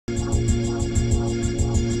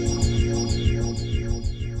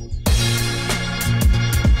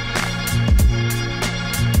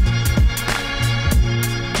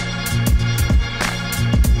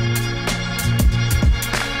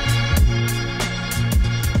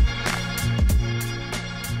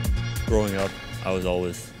Growing up, I was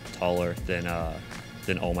always taller than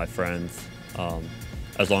all my friends.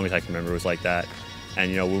 As long as I can remember, it was like that.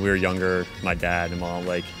 And when we were younger, my dad and mom,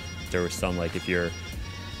 there was some if you're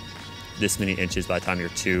this many inches by the time you're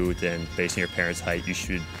 2, then based on your parents' height, you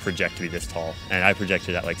should project to be this tall. And I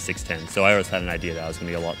projected at 6'10", so I always had an idea that I was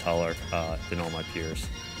going to be a lot taller than all my peers.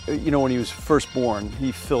 When he was first born,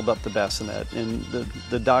 he filled up the bassinet, and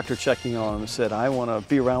the doctor checking on him said, I want to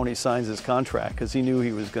be around when he signs his contract, because he knew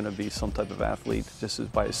he was going to be some type of athlete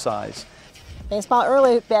just by his size. Baseball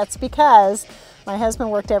early, that's because my husband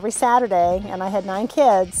worked every Saturday and I had 9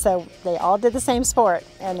 kids, so they all did the same sport,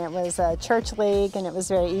 and it was a church league, and it was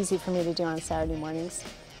very easy for me to do on Saturday mornings.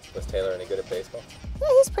 Was Taylor any good at baseball? Yeah,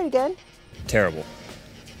 he's pretty good. Terrible.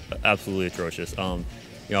 Absolutely atrocious.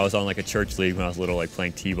 I was on a church league when I was little,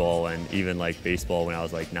 playing t-ball, and even baseball when I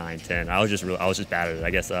was 9, 10. I was just bad at it. I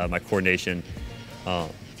guess my coordination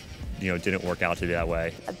didn't work out to be that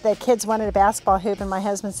way. The kids wanted a basketball hoop, and my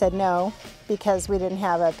husband said no, because we didn't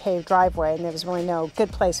have a paved driveway and there was really no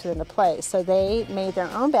good place for them to play. So they made their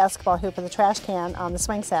own basketball hoop in the trash can on the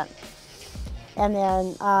swing set. And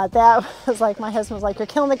then that was my husband was like, you're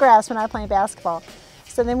killing the grass, we're not playing basketball.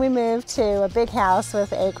 So then we moved to a big house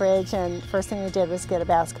with acreage, and first thing we did was get a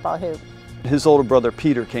basketball hoop. His older brother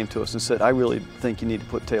Peter came to us and said, I really think you need to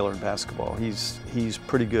put Taylor in basketball. He's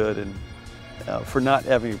pretty good, and for not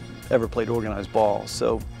having ever played organized ball.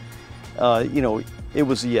 So, it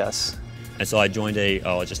was a yes. And so I joined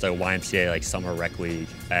just a YMCA summer rec league,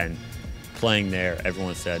 and playing there,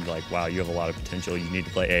 everyone said wow, you have a lot of potential. You need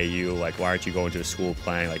to play AAU. Why aren't you going to a school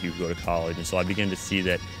playing? You could go to college. And so I began to see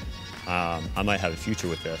that I might have a future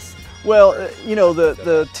with this. Well,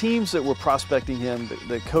 the teams that were prospecting him,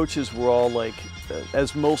 the coaches were all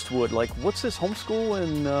as most would, what's this homeschool,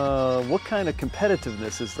 and what kind of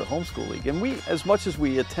competitiveness is the homeschool league? And we, as much as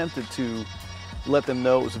we attempted to let them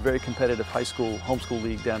know it was a very competitive high school homeschool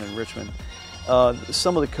league down in Richmond,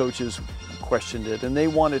 some of the coaches questioned it, and they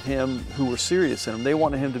wanted him, who were serious in him, they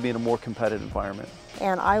wanted him to be in a more competitive environment.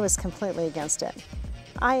 And I was completely against it.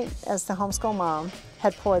 I, as the homeschool mom,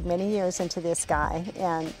 had poured many years into this guy,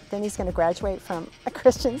 and then he's going to graduate from a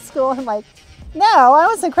Christian school. I'm like, no, I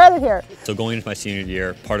want some credit here. So going into my senior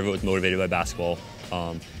year, part of it was motivated by basketball.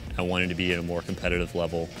 I wanted to be at a more competitive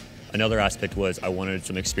level. Another aspect was I wanted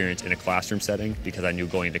some experience in a classroom setting, because I knew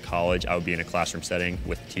going into college I would be in a classroom setting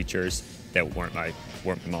with teachers that weren't my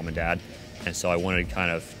mom and dad. And so I wanted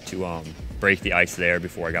to break the ice there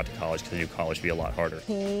before I got to college, because I knew college would be a lot harder.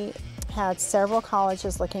 He had several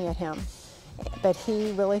colleges looking at him, but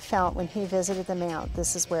he really felt when he visited the Mount,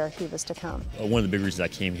 this is where he was to come. One of the big reasons I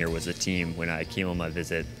came here was the team. When I came on my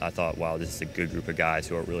visit, I thought, wow, this is a good group of guys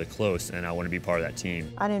who are really close, and I want to be part of that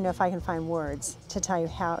team. I don't know if I can find words to tell you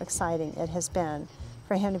how exciting it has been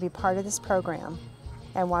for him to be part of this program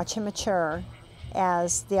and watch him mature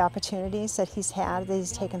as the opportunities that he's had, that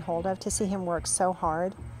he's taken hold of, to see him work so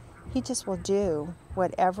hard. He just will do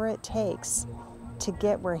whatever it takes to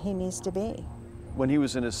get where he needs to be. When he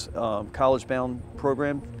was in his college-bound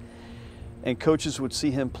program and coaches would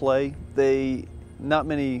see him play, not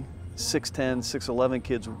many 6'10", 6'11"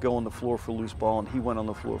 kids would go on the floor for loose ball, and he went on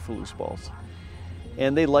the floor for loose balls.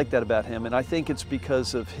 And they liked that about him, and I think it's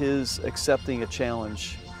because of his accepting a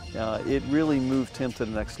challenge. It really moved him to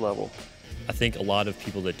the next level. I think a lot of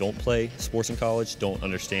people that don't play sports in college don't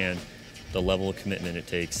understand the level of commitment it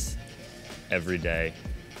takes every day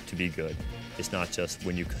to be good. It's not just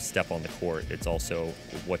when you step on the court, it's also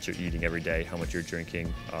what you're eating every day, how much you're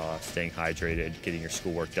drinking, staying hydrated, getting your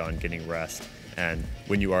schoolwork done, getting rest. And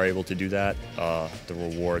when you are able to do that, the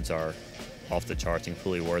rewards are off the charts and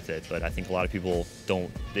completely worth it. But I think a lot of people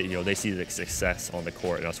don't, they see the success on the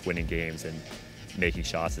court and us winning games and making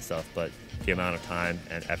shots and stuff, but the amount of time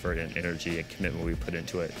and effort and energy and commitment we put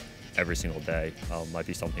into it every single day might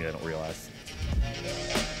be something they don't realize.